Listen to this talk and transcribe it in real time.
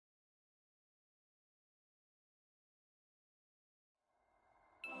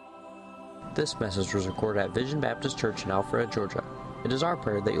This message was recorded at Vision Baptist Church in Alpharetta, Georgia. It is our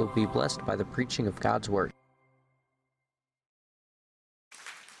prayer that you will be blessed by the preaching of God's Word.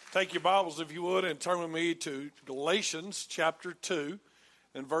 Take your Bibles, if you would, and turn with me to Galatians chapter 2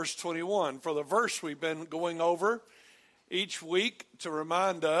 and verse 21. For the verse we've been going over each week to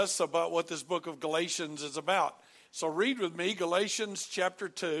remind us about what this book of Galatians is about. So read with me Galatians chapter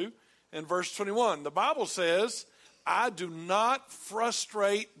 2 and verse 21. The Bible says, I do not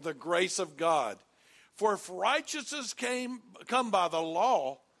frustrate the grace of God. For if righteousness come by the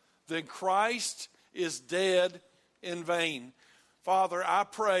law, then Christ is dead in vain. Father, I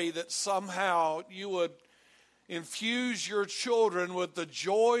pray that somehow you would infuse your children with the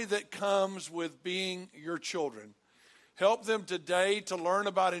joy that comes with being your children. Help them today to learn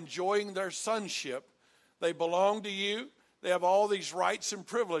about enjoying their sonship. They belong to you. They have all these rights and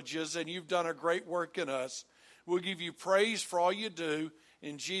privileges, and you've done a great work in us. We'll give you praise for all you do.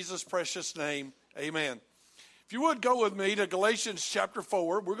 In Jesus' precious name, amen. If you would go with me to Galatians chapter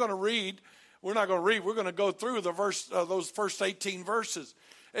 4, we're going to read. We're not going to read. We're going to go through the those first 18 verses.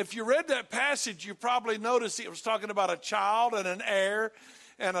 If you read that passage, you probably noticed it was talking about a child and an heir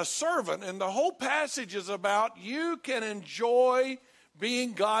and a servant. And the whole passage is about you can enjoy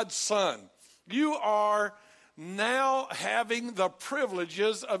being God's son. You are now having the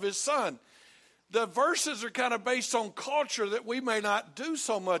privileges of his son. The verses are kind of based on culture that we may not do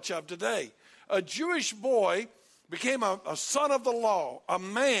so much of today. A Jewish boy became a son of the law, a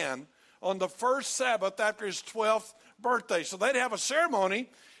man, on the first Sabbath after his 12th birthday. So they'd have a ceremony,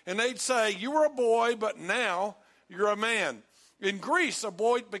 and they'd say, you were a boy, but now you're a man. In Greece, a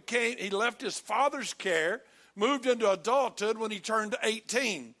boy he left his father's care, moved into adulthood when he turned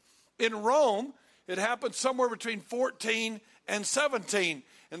 18. In Rome, it happened somewhere between 14 and 17.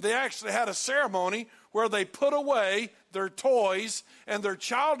 And they actually had a ceremony where they put away their toys and their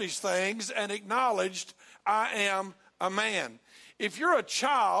childish things and acknowledged, I am a man. If you're a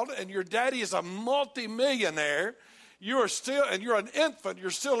child and your daddy is a multimillionaire, you're an infant, you're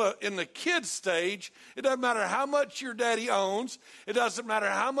still in the kid stage. It doesn't matter how much your daddy owns. It doesn't matter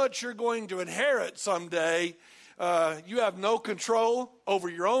how much you're going to inherit someday. You have no control over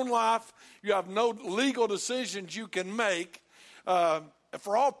your own life. You have no legal decisions you can make.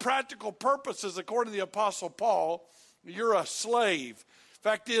 For all practical purposes, according to the Apostle Paul, you're a slave.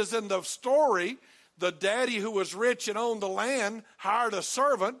 Fact is, in the story, the daddy who was rich and owned the land hired a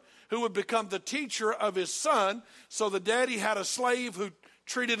servant who would become the teacher of his son. So the daddy had a slave who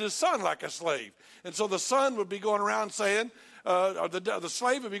treated his son like a slave. And so the son would be going around saying, or the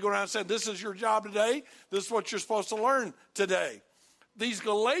slave would be going around saying, this is your job today. This is what you're supposed to learn today. These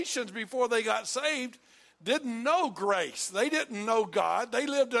Galatians, before they got saved, didn't know grace. They didn't know God. They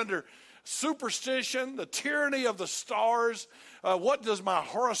lived under superstition, the tyranny of the stars. What does my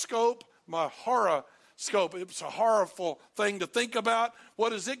horoscope, it's a horrible thing to think about.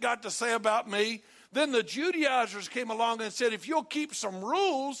 What has it got to say about me? Then the Judaizers came along and said, if you'll keep some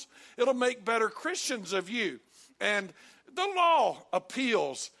rules, it'll make better Christians of you. And the law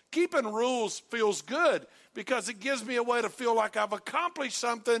appeals. Keeping rules feels good because it gives me a way to feel like I've accomplished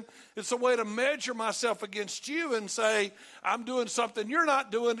something. It's a way to measure myself against you and say, I'm doing something you're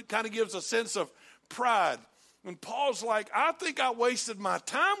not doing. It kind of gives a sense of pride. And Paul's like, I think I wasted my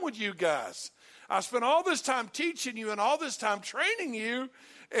time with you guys. I spent all this time teaching you and all this time training you,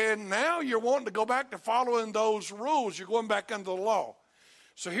 and now you're wanting to go back to following those rules. You're going back under the law.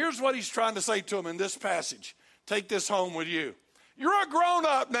 So here's what he's trying to say to them in this passage. Take this home with you. You're a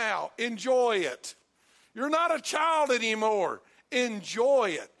grown-up now. Enjoy it. You're not a child anymore.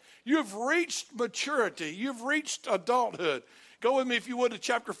 Enjoy it. You've reached maturity. You've reached adulthood. Go with me, if you would, to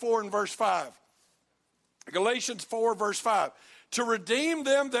chapter 4 and verse 5. Galatians 4, verse 5. To redeem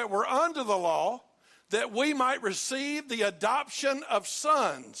them that were under the law, that we might receive the adoption of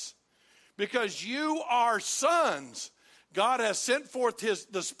sons. Because you are sons. God has sent forth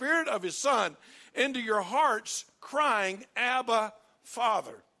the Spirit of his Son into your hearts, crying, Abba,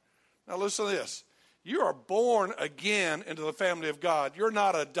 Father. Now listen to this. You are born again into the family of God. You're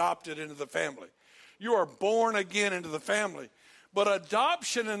not adopted into the family. You are born again into the family. But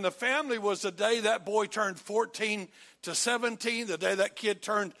adoption in the family was the day that boy turned 14 to 17, the day that kid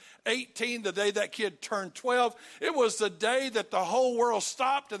turned 18, the day that kid turned 12. It was the day that the whole world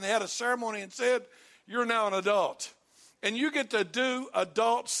stopped and they had a ceremony and said, you're now an adult. And you get to do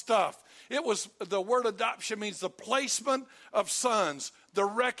adult stuff. The word adoption means the placement of sons, the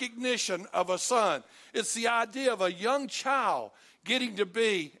recognition of a son. It's the idea of a young child getting to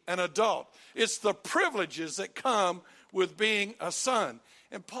be an adult. It's the privileges that come with being a son.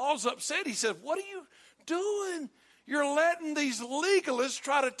 And Paul's upset. He said, what are you doing? You're letting these legalists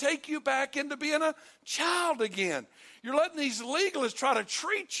try to take you back into being a child again. You're letting these legalists try to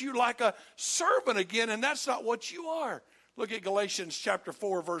treat you like a servant again, and that's not what you are. Look at Galatians chapter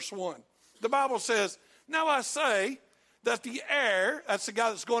 4, verse 1. The Bible says, now I say that the heir, that's the guy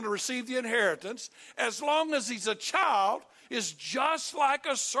that's going to receive the inheritance, as long as he's a child, is just like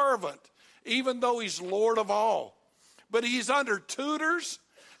a servant, even though he's Lord of all. But he's under tutors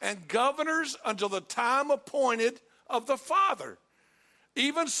and governors until the time appointed of the Father.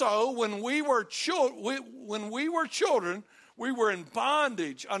 Even so, when we were children, we were in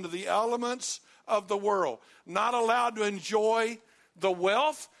bondage under the elements of the world, not allowed to enjoy the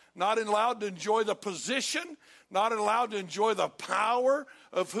wealth, not allowed to enjoy the position, not allowed to enjoy the power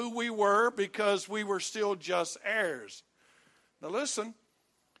of who we were because we were still just heirs. Now listen,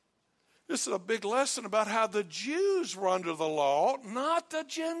 this is a big lesson about how the Jews were under the law, not the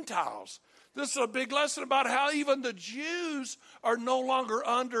Gentiles. This is a big lesson about how even the Jews are no longer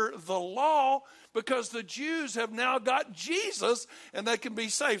under the law because the Jews have now got Jesus and they can be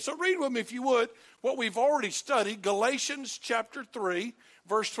saved. So read with me, if you would, what we've already studied, Galatians chapter 3,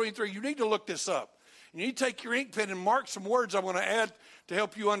 verse 23. You need to look this up. You need to take your ink pen and mark some words I'm going to add to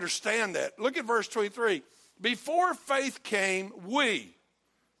help you understand that. Look at verse 23. Before faith came, we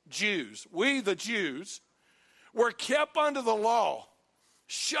the Jews, were kept under the law,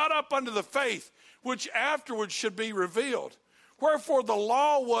 shut up under the faith, which afterwards should be revealed. Wherefore the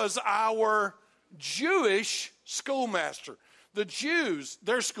law was our Jewish schoolmaster. The Jews,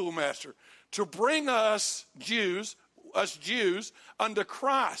 their schoolmaster, to bring us Jews unto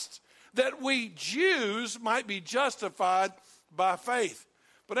Christ, that we Jews might be justified by faith.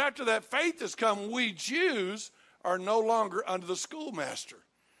 But after that faith has come, we Jews are no longer under the schoolmaster.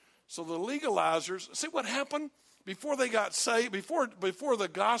 So the legalizers, see what happened before they got saved, before the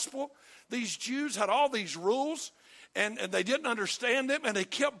gospel? These Jews had all these rules, and they didn't understand them, and they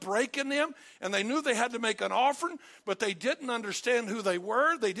kept breaking them, and they knew they had to make an offering, but they didn't understand who they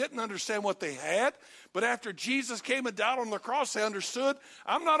were. They didn't understand what they had. But after Jesus came and died on the cross, they understood,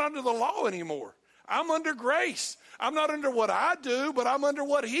 I'm not under the law anymore. I'm under grace. I'm not under what I do, but I'm under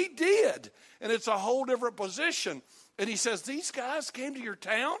what he did. And it's a whole different position. And he says, these guys came to your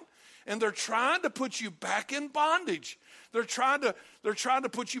town, and they're trying to put you back in bondage. They're trying to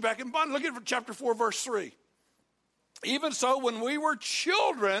put you back in bondage. Look at chapter 4, verse 3. Even so, when we were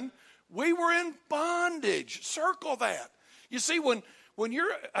children, we were in bondage. Circle that. You see, when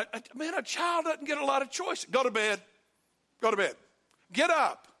you're, a child doesn't get a lot of choice. Go to bed. Go to bed. Get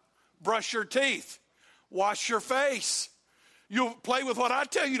up. Brush your teeth. Wash your face. You play with what I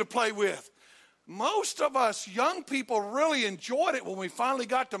tell you to play with. Most of us young people really enjoyed it when we finally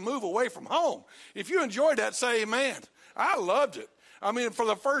got to move away from home. If you enjoyed that, say amen. I loved it. I mean, for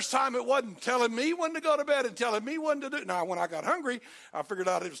the first time, it wasn't telling me when to go to bed and telling me when to do it. Now, when I got hungry, I figured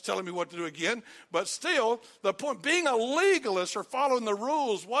out it was telling me what to do again. But still, the point, being a legalist or following the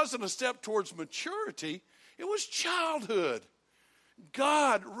rules wasn't a step towards maturity. It was childhood.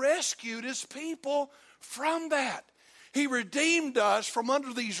 God rescued his people from that. He redeemed us from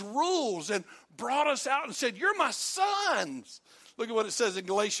under these rules and brought us out and said, you're my sons. Look at what it says in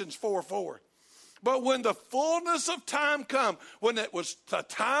Galatians 4:4. But when the fullness of time come, when the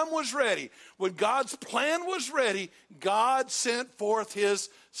time was ready, when God's plan was ready, God sent forth his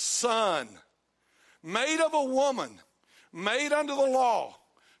Son, made of a woman, made under the law,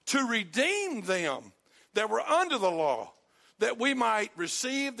 to redeem them that were under the law, that we might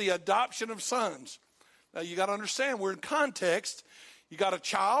receive the adoption of sons. Now, you got to understand, we're in context. You got a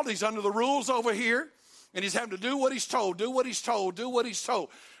child, he's under the rules over here, and he's having to do what he's told, do what he's told, do what he's told.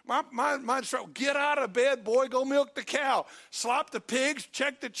 My instruction, get out of bed, boy, go milk the cow, slop the pigs,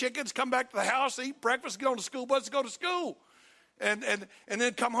 check the chickens, come back to the house, eat breakfast, get on the school bus, go to school. And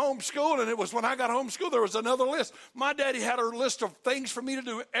then come home from school, and it was when I got home from school, there was another list. My daddy had a list of things for me to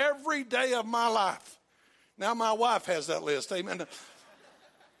do every day of my life. Now my wife has that list, amen.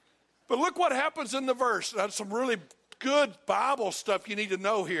 But look what happens in the verse. That's some really good Bible stuff you need to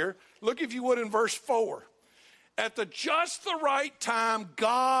know here. Look, if you would, in verse 4. At just the right time,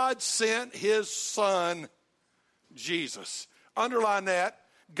 God sent his Son, Jesus. Underline that.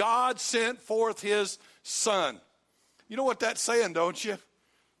 God sent forth his Son. You know what that's saying, don't you?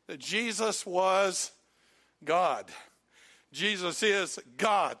 That Jesus was God. Jesus is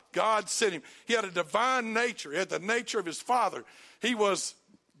God. God sent him. He had a divine nature. He had the nature of his Father. He was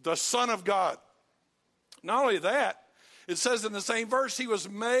the Son of God. Not only that, it says in the same verse, he was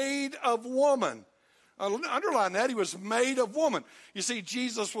made of woman. Underline that, he was made of woman. You see,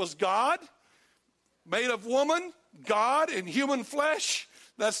 Jesus was God, made of woman, God in human flesh.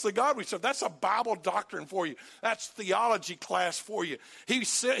 That's the God we serve. That's a Bible doctrine for you. That's theology class for you. He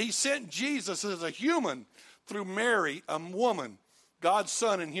sent Jesus as a human through Mary, a woman, God's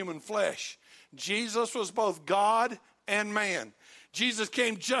son in human flesh. Jesus was both God and man. Jesus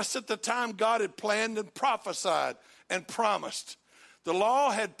came just at the time God had planned and prophesied and promised. The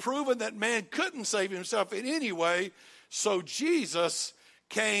law had proven that man couldn't save himself in any way, so Jesus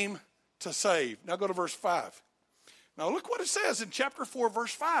came to save. Now go to verse 5. Now look what it says in chapter 4,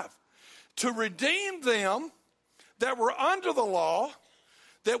 verse 5. To redeem them that were under the law,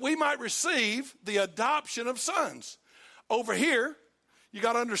 that we might receive the adoption of sons. Over here, you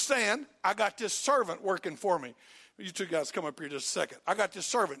got to understand, I got this servant working for me. You two guys come up here just a second. I got this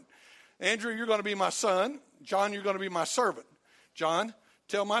servant. Andrew, you're going to be my son. John, you're going to be my servant. John,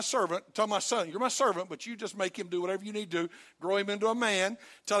 tell my son, you're my servant, but you just make him do whatever you need to do. Grow him into a man.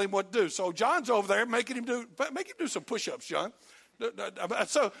 Tell him what to do. So John's over there making him do some push-ups, John.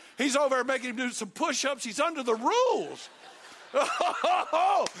 So he's over there making him do some push-ups. He's under the rules.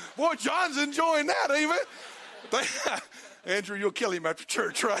 Oh, boy, John's enjoying that even. Andrew, you'll kill him after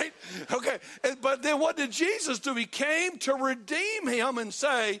church, right? Okay. But then what did Jesus do? He came to redeem him and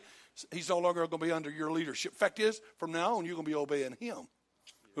say, he's no longer going to be under your leadership. Fact is, from now on, you're going to be obeying him.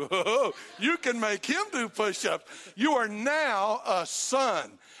 You can make him do push-ups. You are now a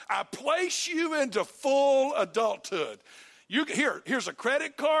son. I place you into full adulthood. Here's a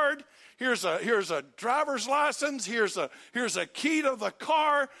credit card. Here's a driver's license. Here's a key to the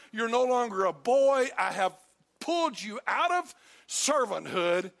car. You're no longer a boy. I have pulled you out of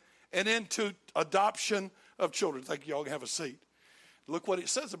servanthood and into adoption of children. Thank you. Y'all can have a seat. Look what it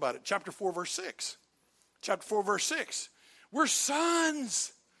says about it. Chapter 4, verse 6. Chapter 4, verse 6. We're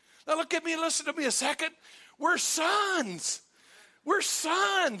sons. Now look at me and listen to me a second. We're sons. We're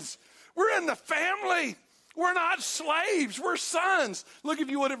sons. We're in the family. We're not slaves. We're sons. Look, if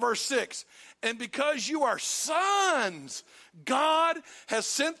you would, at verse 6. And because you are sons, God has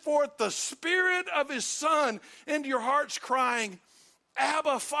sent forth the Spirit of his Son into your hearts, crying,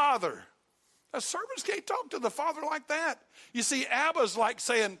 Abba, Father. Now, servants can't talk to the Father like that. You see, Abba's like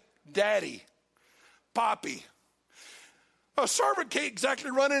saying, Daddy, Poppy. A servant can't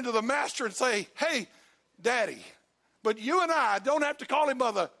exactly run into the master and say, hey, Daddy. But you and I don't have to call him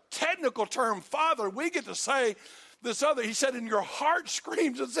by the technical term Father. We get to say this other. He said, in your heart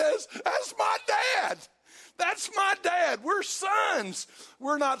screams and says, that's my dad. That's my dad. We're sons.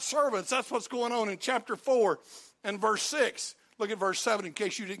 We're not servants. That's what's going on in chapter 4 and verse 6. Look at verse 7 in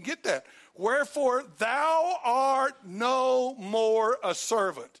case you didn't get that. Wherefore thou art no more a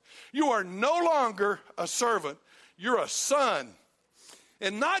servant. You are no longer a servant. You're a son.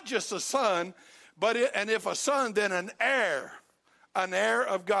 And not just a son, and if a son, then an heir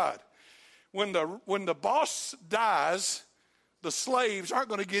of God. When the boss dies, the slaves aren't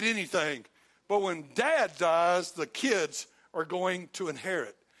going to get anything. But when dad dies, the kids are going to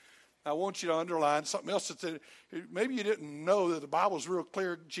inherit. I want you to underline something else. Maybe you didn't know that the Bible's real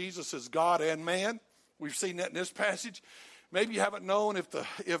clear. Jesus is God and man. We've seen that in this passage. Maybe you haven't known if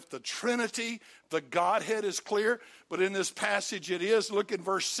the Trinity, the Godhead, is clear. But in this passage it is. Look in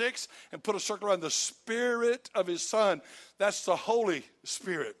verse 6 and put a circle around the Spirit of his Son. That's the Holy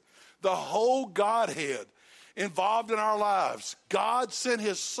Spirit. The whole Godhead involved in our lives. God sent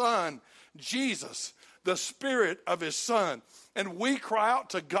his Son, Jesus, the Spirit of his Son. And we cry out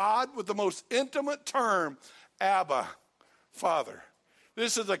to God with the most intimate term, Abba, Father.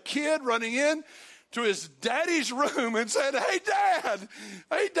 This is a kid running in to his daddy's room and said, hey,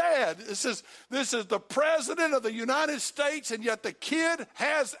 Dad, this is the President of the United States, and yet the kid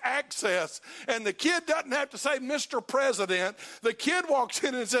has access. And the kid doesn't have to say, Mr. President. The kid walks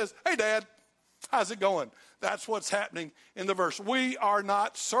in and says, hey, Dad, how's it going? That's what's happening in the verse. We are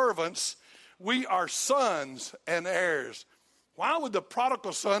not servants. We are sons and heirs. Why would the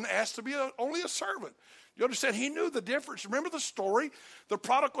prodigal son ask to be only a servant? You understand? He knew the difference. Remember the story? The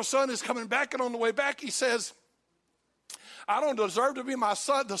prodigal son is coming back, and on the way back he says, I don't deserve to be my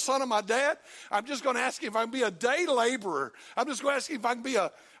son, the son of my dad. I'm just going to ask him if I can be a day laborer. I'm just going to ask him if I can be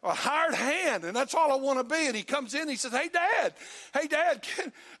a hired hand, and that's all I want to be. And he comes in, he says, hey, Dad,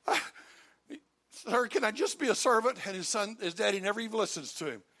 sir, can I just be a servant? And his daddy never even listens to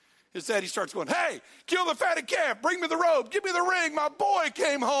him. His daddy starts going, hey, kill the fatted calf, bring me the robe, give me the ring, my boy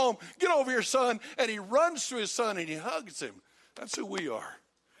came home, get over here, son. And he runs to his son and he hugs him. That's who we are,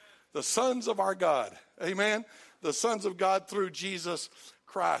 the sons of our God, amen? The sons of God through Jesus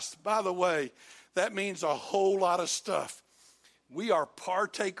Christ. By the way, that means a whole lot of stuff. We are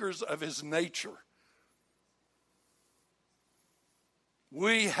partakers of his nature.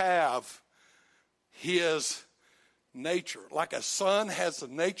 We have his nature. Like a son has the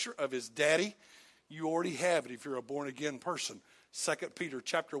nature of his daddy, you already have it if you're a born-again person. 2 Peter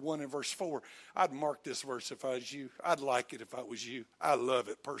chapter 1 and verse 4. I'd mark this verse if I was you. I'd like it if I was you. I love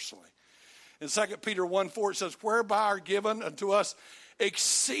it personally. In 2 Peter 1:4 it says, whereby are given unto us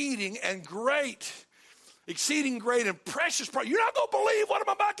exceeding great and precious price. You're not going to believe what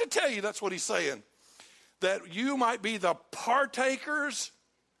I'm about to tell you. That's what he's saying. That you might be the partakers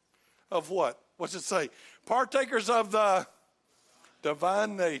of what? What's it say? Partakers of the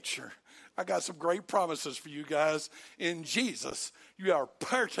divine nature. I got some great promises for you guys. In Jesus, you are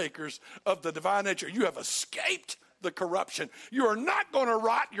partakers of the divine nature. You have escaped the corruption. You are not going to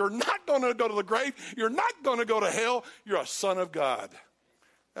rot. You're not going to go to the grave. You're not going to go to hell. You're a son of God.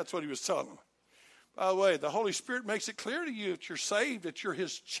 That's what he was telling them. By the way, the Holy Spirit makes it clear to you that you're saved, that you're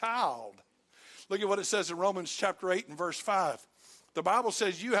his child. Look at what it says in Romans chapter 8 and verse 5. The Bible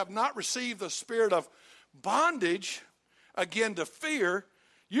says you have not received the spirit of bondage, again to fear.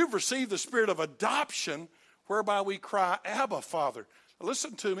 You've received the spirit of adoption, whereby we cry, Abba, Father. Now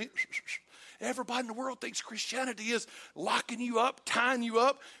listen to me. Everybody in the world thinks Christianity is locking you up, tying you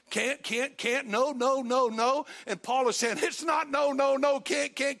up. Can't, no. And Paul is saying, it's not no,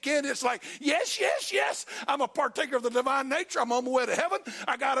 can't. It's like, yes. I'm a partaker of the divine nature. I'm on my way to heaven.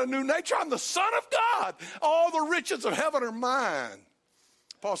 I got a new nature. I'm the Son of God. All the riches of heaven are mine.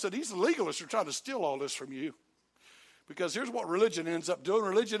 Paul said, these legalists are trying to steal all this from you. Because here's what religion ends up doing.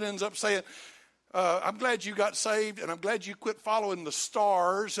 Religion ends up saying, I'm glad you got saved, and I'm glad you quit following the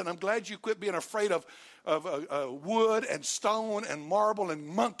stars, and I'm glad you quit being afraid of wood and stone and marble and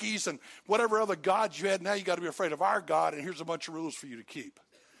monkeys and whatever other gods you had. Now you got to be afraid of our God, and here's a bunch of rules for you to keep.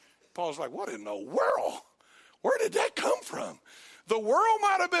 Paul's like, what in the world? Where did that come from? The world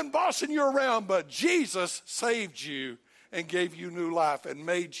might have been bossing you around, but Jesus saved you and gave you new life and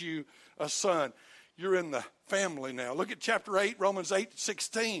made you a son. You're in the family now. Look at chapter 8, Romans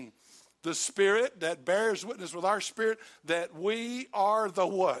 8:16. The Spirit that bears witness with our spirit that we are the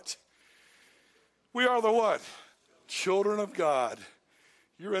what? We are the what? Children of God.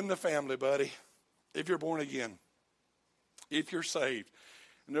 You're in the family, buddy, if you're born again, if you're saved.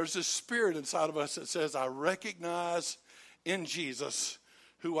 And there's this spirit inside of us that says, I recognize in Jesus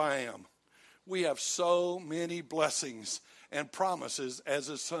who I am. We have so many blessings and promises as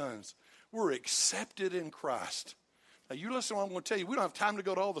his sons. We're accepted in Christ. Now, you listen to what I'm going to tell you. We don't have time to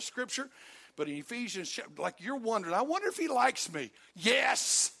go to all the scripture, but in Ephesians, like you're wondering, I wonder if he likes me.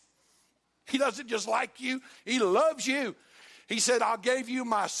 Yes. He doesn't just like you. He loves you. He said, I gave you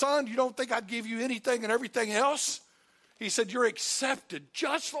my son. You don't think I'd give you anything and everything else? He said, you're accepted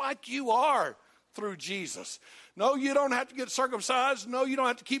just like you are through Jesus. No, you don't have to get circumcised. No, you don't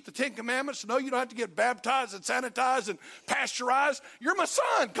have to keep the 10 Commandments. No, you don't have to get baptized and sanitized and pasteurized. You're my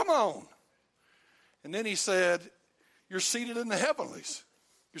son. Come on. And then he said, you're seated in the heavenlies.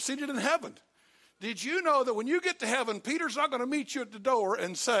 You're seated in heaven. Did you know that when you get to heaven, Peter's not going to meet you at the door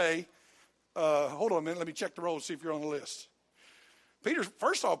and say, hold on a minute, let me check the roll and see if you're on the list.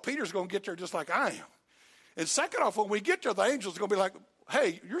 First off, Peter's going to get there just like I am. And second off, when we get there, the angels are going to be like,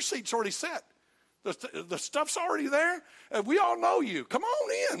 hey, your seat's already set. The stuff's already there. We all know you. Come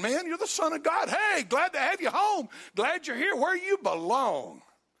on in, man. You're the Son of God. Hey, glad to have you home. Glad you're here where you belong.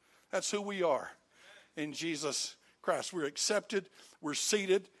 That's who we are in Jesus Christ. We're accepted. We're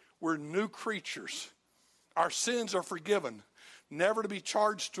seated. We're new creatures. Our sins are forgiven, never to be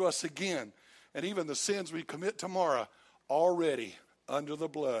charged to us again. And even the sins we commit tomorrow, already under the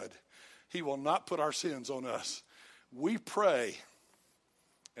blood. He will not put our sins on us. We pray,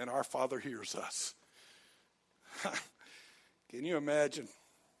 and our Father hears us. Can you imagine?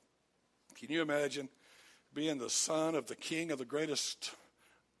 Can you imagine being the son of the king of the greatest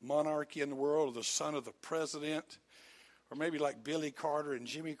monarchy in the world, or the son of the president? Or maybe like Billy Carter and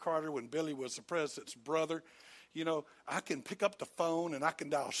Jimmy Carter when Billy was the president's brother. You know, I can pick up the phone and I can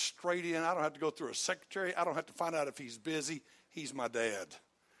dial straight in. I don't have to go through a secretary. I don't have to find out if he's busy. He's my dad.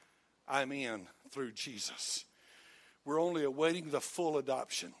 I'm in through Jesus. We're only awaiting the full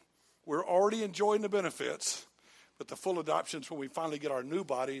adoption. We're already enjoying the benefits, but the full adoption is when we finally get our new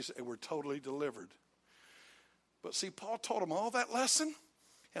bodies and we're totally delivered. But see, Paul taught them all that lesson,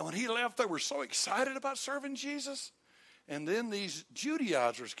 and when he left, they were so excited about serving Jesus. And then these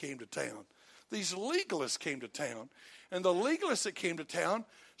Judaizers came to town. These legalists came to town. And the legalists that came to town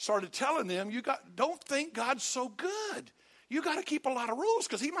started telling them, don't think God's so good. You got to keep a lot of rules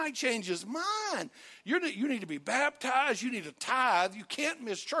because he might change his mind. You need to be baptized. You need to tithe. You can't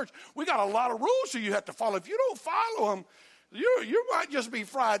miss church. We got a lot of rules that you have to follow. If you don't follow them, you might just be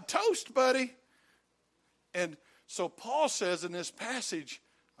fried toast, buddy. And so Paul says in this passage,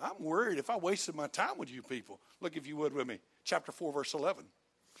 I'm worried if I wasted my time with you people. Look, if you would, with me. Chapter 4, verse 11.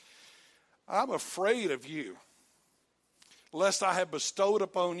 I'm afraid of you, lest I have bestowed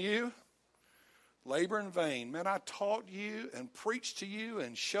upon you labor in vain. Man, I taught you and preached to you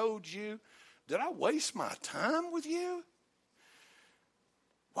and showed you. Did I waste my time with you?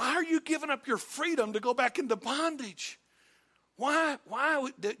 Why are you giving up your freedom to go back into bondage? Why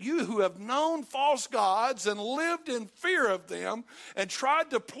that you who have known false gods and lived in fear of them and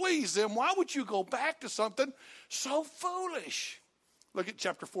tried to please them, why would you go back to something so foolish? Look at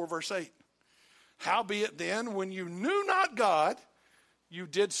chapter 4, verse 8. Howbeit then, when you knew not God, you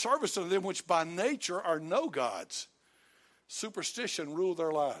did service unto them which by nature are no gods. Superstition ruled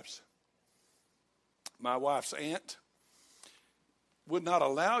their lives. My wife's aunt would not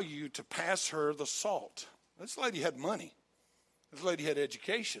allow you to pass her the salt. This lady had money. This lady had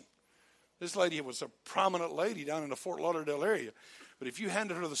education. This lady was a prominent lady down in the Fort Lauderdale area. But if you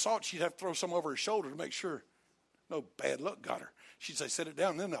handed her the salt, she'd have to throw some over her shoulder to make sure no bad luck got her. She'd say, set it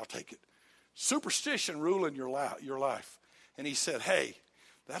down, and then I'll take it. Superstition ruling your life. And he said, hey,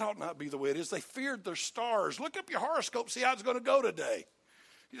 that ought not be the way it is. They feared their stars. Look up your horoscope, see how it's going to go today.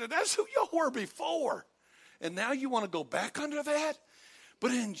 He said, that's who you were before. And now you want to go back under that?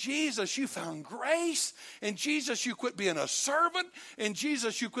 But in Jesus, you found grace. In Jesus, you quit being a servant. In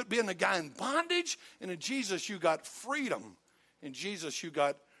Jesus, you quit being a guy in bondage. And in Jesus, you got freedom. In Jesus, you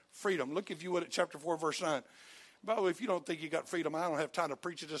got freedom. Look, if you would, at chapter 4, verse 9. By the way, if you don't think you got freedom, I don't have time to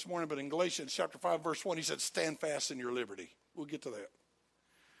preach it this morning, but in Galatians chapter 5, verse 1, he said, stand fast in your liberty. We'll get to that.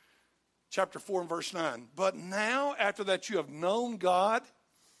 Chapter 4 and verse 9. But now, after that you have known God,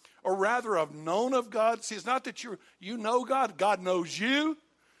 or rather have known of God. See, it's not that you know God. God knows you.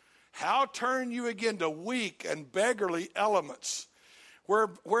 How turn you again to weak and beggarly elements,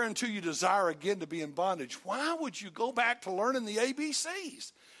 whereunto you desire again to be in bondage? Why would you go back to learning the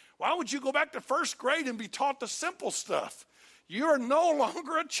ABCs? Why would you go back to first grade and be taught the simple stuff? You are no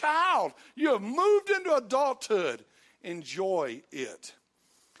longer a child. You have moved into adulthood. Enjoy it.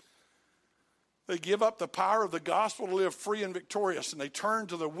 They give up the power of the gospel to live free and victorious, and they turn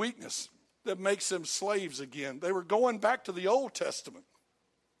to the weakness that makes them slaves again. They were going back to the Old Testament,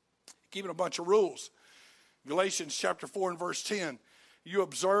 keeping a bunch of rules. Galatians chapter 4 and verse 10, you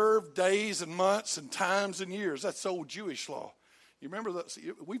observe days and months and times and years. That's the old Jewish law. You remember that?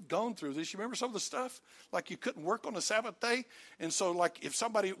 We've gone through this. You remember some of the stuff? Like you couldn't work on the Sabbath day. And so like if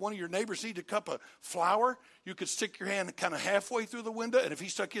one of your neighbors needed a cup of flour, you could stick your hand kind of halfway through the window. And if he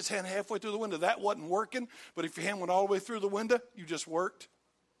stuck his hand halfway through the window, that wasn't working. But if your hand went all the way through the window, you just worked.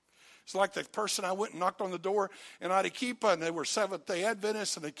 It's like the person I went and knocked on the door, and and they were Seventh-day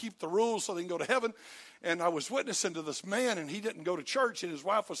Adventists, and they keep the rules so they can go to heaven. And I was witnessing to this man, and he didn't go to church, and his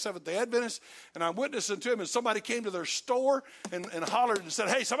wife was Seventh-day Adventist. And I'm witnessing to him, and somebody came to their store and hollered and said,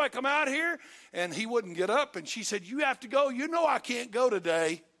 hey, somebody come out here. And he wouldn't get up, and she said, you have to go. You know I can't go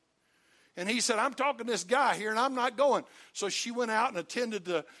today. And he said, I'm talking to this guy here, and I'm not going. So she went out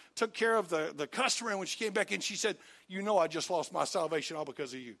and took care of the customer, and when she came back in, she said, you know I just lost my salvation all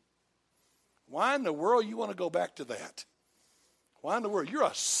because of you. Why in the world you want to go back to that? Why in the world? You're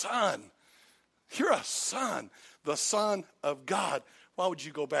a son. You're a son, the Son of God. Why would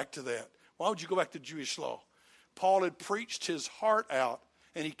you go back to that? Why would you go back to Jewish law? Paul had preached his heart out,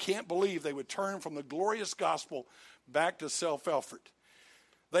 and he can't believe they would turn from the glorious gospel back to self-effort.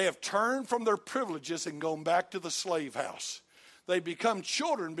 They have turned from their privileges and gone back to the slave house. They become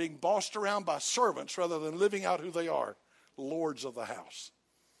children being bossed around by servants rather than living out who they are, lords of the house.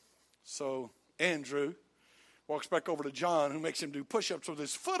 So Andrew walks back over to John, who makes him do push-ups with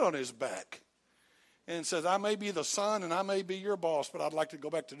his foot on his back, and says, I may be the son and I may be your boss, but I'd like to go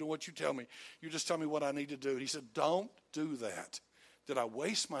back to do what you tell me. You just tell me what I need to do. And he said, don't do that. Did I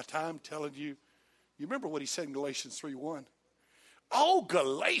waste my time telling you? You remember what he said in Galatians 3:1? Oh,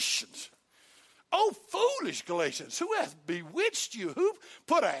 Galatians. Oh, foolish Galatians. Who hath bewitched you? Who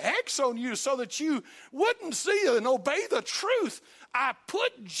put a hex on you so that you wouldn't see and obey the truth? I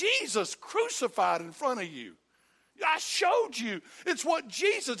put Jesus crucified in front of you. I showed you. It's what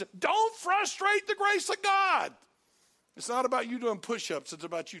Jesus. Don't frustrate the grace of God. It's not about you doing push-ups. It's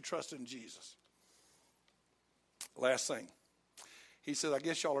about you trusting Jesus. Last thing. He said, I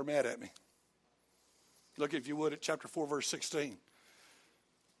guess y'all are mad at me. Look, if you would, at chapter 4, verse 16.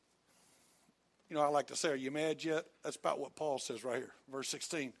 You know, I like to say, are you mad yet? That's about what Paul says right here. Verse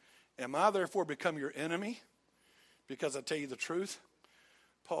 16. Am I therefore become your enemy because I tell you the truth?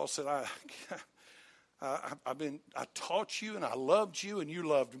 Paul said, I taught you and I loved you and you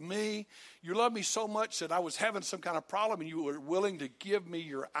loved me. You loved me so much that I was having some kind of problem and you were willing to give me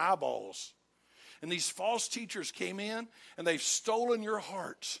your eyeballs. And these false teachers came in, and they've stolen your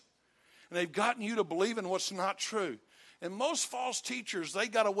hearts. And they've gotten you to believe in what's not true. And most false teachers, they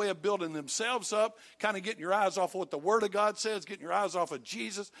got a way of building themselves up, kind of getting your eyes off of what the Word of God says, getting your eyes off of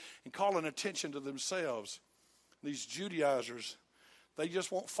Jesus, and calling attention to themselves. These Judaizers, they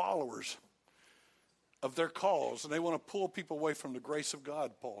just want followers of their cause, and they want to pull people away from the grace of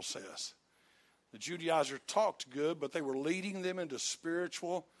God, Paul says. The Judaizers talked good, but they were leading them into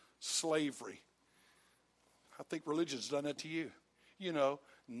spiritual slavery. I think religion's done that to you. You know,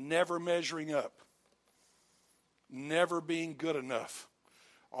 never measuring up, never being good enough,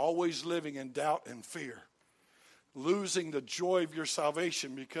 always living in doubt and fear, losing the joy of your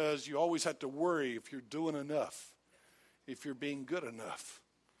salvation because you always have to worry if you're doing enough, if you're being good enough.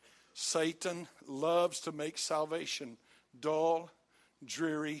 Satan loves to make salvation dull,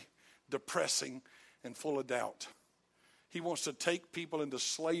 dreary, depressing, and full of doubt. He wants to take people into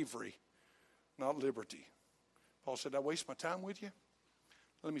slavery, not liberty. Paul said, "Did I waste my time with you?"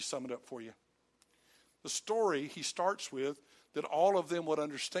 Let me sum it up for you. The story he starts with that all of them would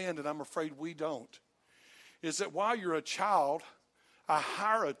understand, and I'm afraid we don't, is that while you're a child, I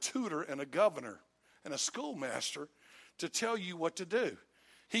hire a tutor and a governor and a schoolmaster to tell you what to do.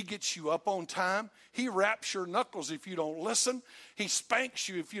 He gets you up on time. He wraps your knuckles if you don't listen. He spanks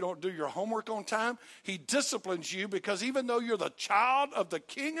you if you don't do your homework on time. He disciplines you because even though you're the child of the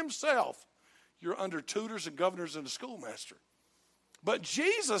king himself, you're under tutors and governors and a schoolmaster. But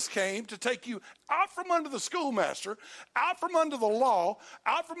Jesus came to take you out from under the schoolmaster, out from under the law,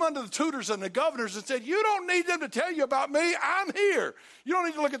 out from under the tutors and the governors, and said, you don't need them to tell you about me. I'm here. You don't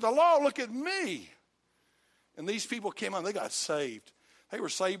need to look at the law. Look at me. And these people came on. They got saved. They were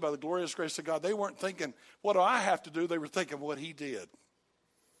saved by the glorious grace of God. They weren't thinking, what do I have to do? They were thinking what he did.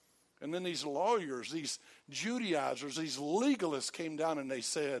 And then these lawyers, these Judaizers, these legalists came down and they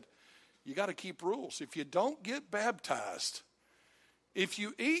said, you got to keep rules. If you don't get baptized, if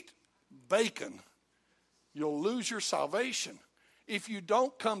you eat bacon, you'll lose your salvation. If you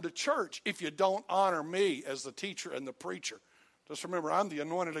don't come to church, if you don't honor me as the teacher and the preacher. Just remember, I'm the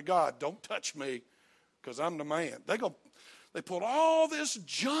anointed of God. Don't touch me because I'm the man. They pulled all this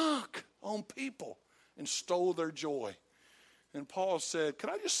junk on people and stole their joy. And Paul said, can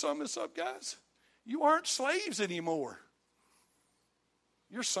I just sum this up, guys? You aren't slaves anymore.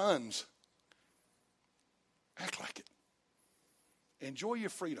 You're sons. Act like it. Enjoy your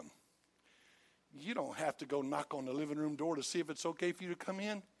freedom. You don't have to go knock on the living room door to see if it's okay for you to come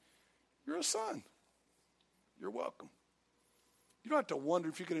in. You're a son. You're welcome. You don't have to wonder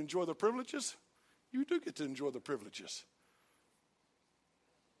if you can enjoy the privileges. You do get to enjoy the privileges.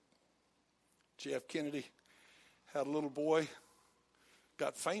 J.F. Kennedy had a little boy,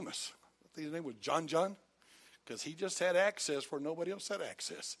 got famous. I think his name was John, because he just had access where nobody else had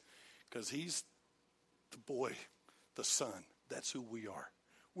access. Because he's the boy, the son. That's who we are.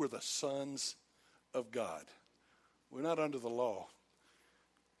 We're the sons of God. We're not under the law.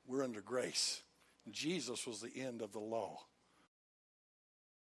 We're under grace. Jesus was the end of the law.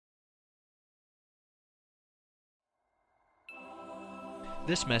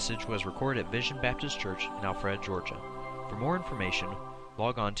 This message was recorded at Vision Baptist Church in Alpharetta, Georgia. For more information,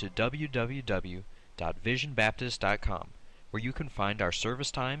 log on to www.visionbaptist.com, where you can find our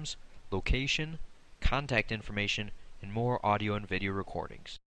service times, location, contact information, and more audio and video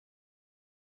recordings.